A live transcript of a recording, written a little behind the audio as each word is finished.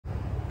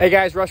Hey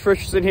guys, Russ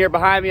Richardson here.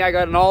 Behind me, I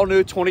got an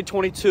all-new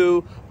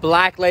 2022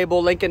 Black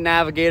Label Lincoln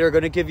Navigator.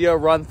 Going to give you a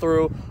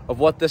run-through of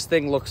what this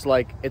thing looks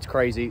like. It's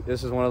crazy.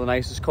 This is one of the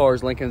nicest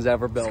cars Lincoln's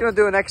ever built. Just going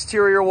to do an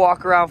exterior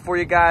walk-around for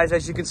you guys.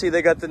 As you can see,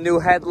 they got the new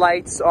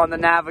headlights on the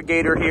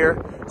Navigator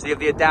here. So you have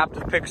the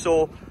adaptive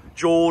pixel,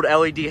 jeweled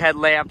LED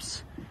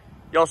headlamps.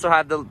 You also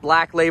have the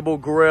Black Label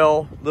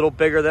grille, a little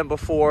bigger than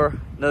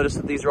before. Notice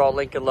that these are all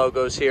Lincoln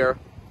logos here.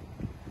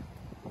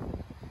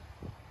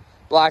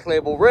 Black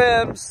Label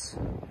rims.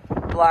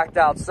 Blacked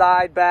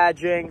outside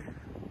badging.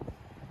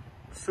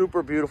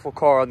 Super beautiful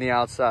car on the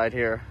outside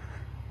here.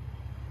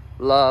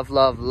 Love,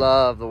 love,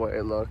 love the way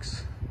it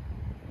looks.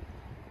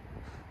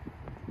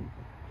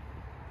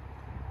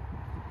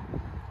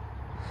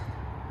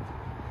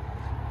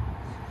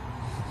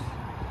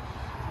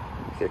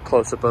 Get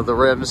close up of the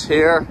rims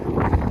here.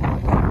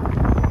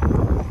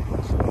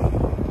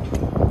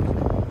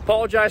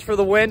 Apologize for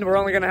the wind. We're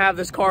only going to have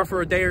this car for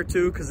a day or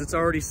two because it's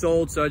already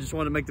sold, so I just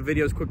wanted to make the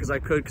video as quick as I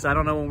could because I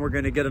don't know when we're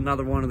going to get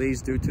another one of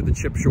these due to the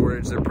chip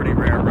shortage. They're pretty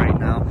rare right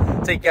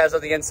now. Take you guys on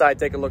the inside,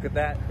 take a look at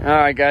that. All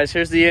right guys,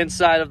 here's the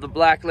inside of the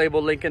Black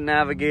Label Lincoln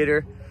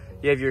Navigator.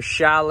 You have your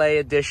Chalet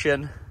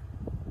edition,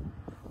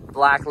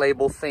 Black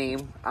Label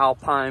theme,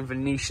 Alpine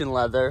Venetian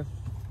leather.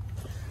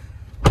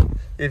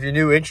 You have your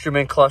new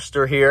instrument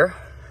cluster here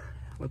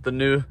with the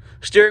new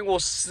steering wheel,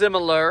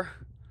 similar,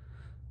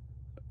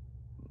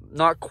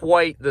 not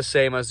quite the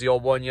same as the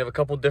old one. You have a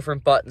couple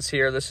different buttons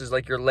here. This is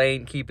like your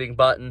lane keeping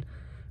button,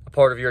 a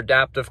part of your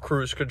adaptive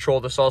cruise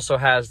control. This also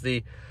has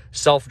the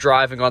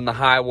self-driving on the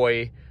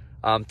highway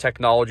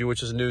technology,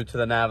 which is new to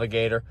the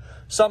Navigator.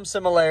 Some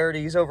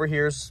similarities. Over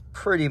here is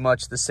pretty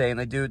much the same.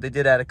 They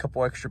did add a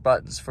couple extra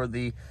buttons for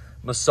the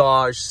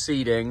massage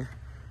seating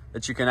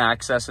that you can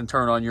access and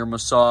turn on your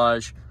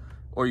massage,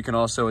 or you can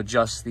also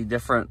adjust the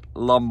different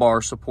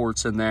lumbar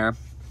supports in there.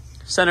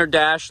 Center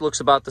dash looks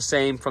about the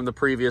same from the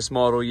previous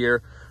model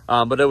year,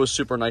 but it was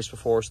super nice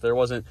before, so there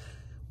wasn't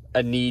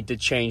a need to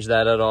change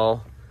that at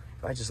all.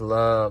 I just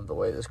love the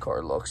way this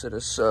car looks. It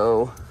is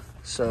so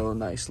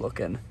nice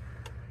looking.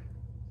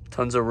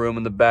 Tons of room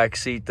in the back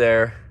seat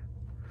there.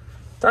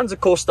 Tons of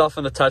cool stuff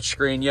in the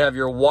touchscreen. You have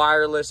your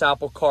wireless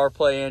Apple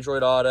CarPlay,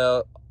 Android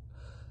Auto.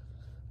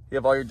 You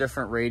have all your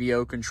different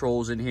radio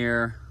controls in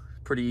here.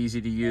 Pretty easy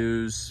to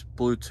use.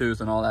 Bluetooth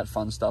and all that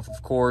fun stuff,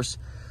 of course.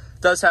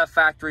 Does have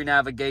factory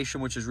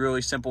navigation, which is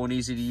really simple and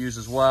easy to use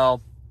as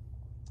well.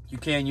 You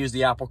can use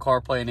the Apple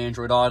CarPlay and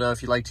Android Auto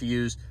if you like to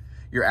use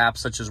your apps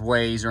such as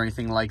Waze or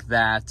anything like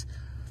that,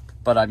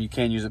 but you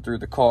can use it through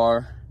the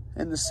car.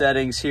 In the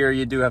settings here,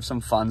 you do have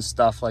some fun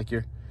stuff like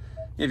you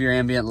have your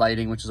ambient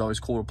lighting, which is always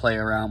cool to play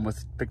around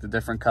with, pick the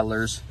different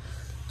colors.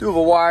 Do have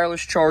a wireless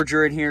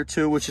charger in here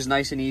too, which is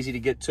nice and easy to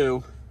get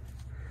to.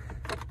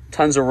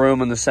 Tons of room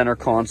in the center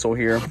console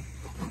here.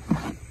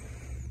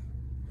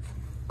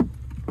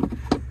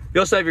 You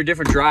also have your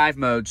different drive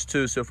modes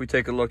too. So if we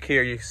take a look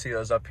here, you can see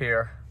those up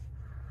here.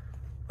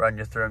 Run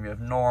you through them. You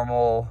have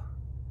normal,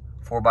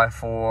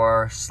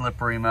 4x4,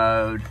 slippery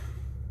mode,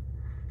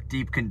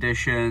 deep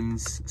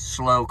conditions,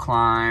 slow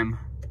climb,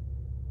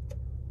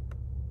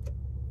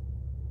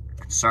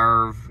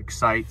 conserve,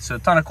 excite. So a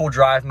ton of cool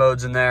drive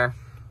modes in there.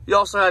 You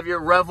also have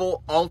your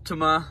Revel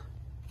Ultima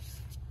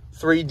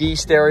 3D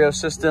stereo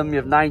system. You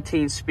have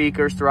 19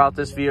 speakers throughout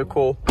this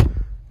vehicle.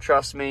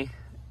 Trust me,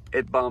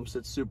 it bumps.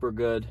 It's super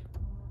good.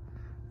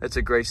 It's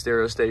a great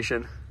stereo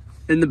station.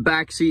 In the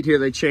back seat here,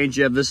 they changed.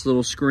 You have this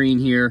little screen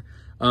here.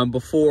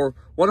 Before,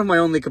 one of my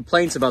only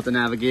complaints about the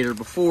Navigator,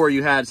 before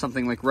you had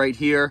something like right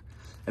here,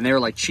 and they were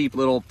like cheap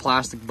little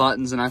plastic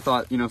buttons, and I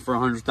thought, you know, for a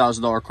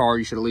 $100,000 car,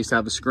 you should at least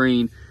have a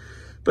screen.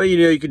 But, you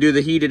know, you could do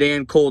the heated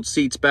and cold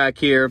seats back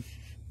here,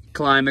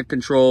 climate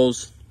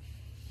controls,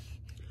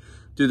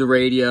 do the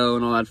radio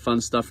and all that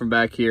fun stuff from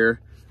back here.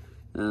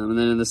 And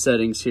then in the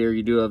settings here,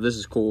 you do have, this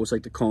is cool, it's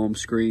like the calm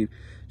screen.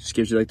 Just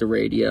gives you like the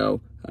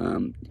radio.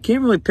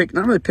 Can't really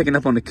not really picking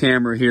up on the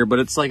camera here, but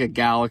it's like a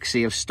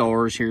galaxy of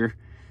stars here.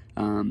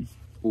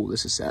 Oh,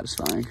 this is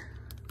satisfying.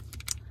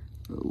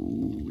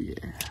 Oh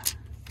yeah.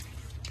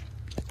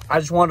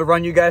 I just wanted to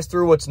run you guys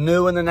through what's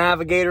new in the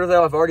Navigator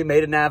though. I've already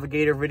made a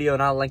Navigator video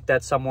and I'll link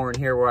that somewhere in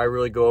here where I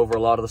really go over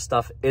a lot of the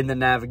stuff in the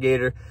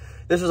Navigator.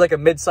 This was like a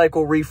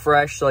mid-cycle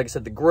refresh. So like I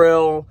said, the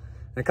grille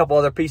and a couple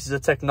other pieces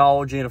of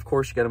technology, and of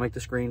course you got to make the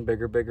screen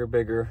bigger, bigger,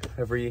 bigger.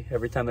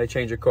 Every time they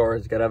change a car,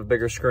 it's got to have a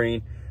bigger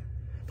screen.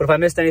 But if I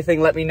missed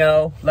anything, let me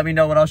know. Let me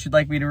know what else you'd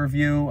like me to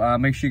review.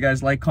 Make sure you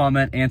guys like,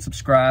 comment, and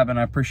subscribe, and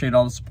I appreciate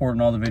all the support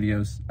and all the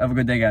videos. Have a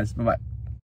good day, guys. Bye-bye.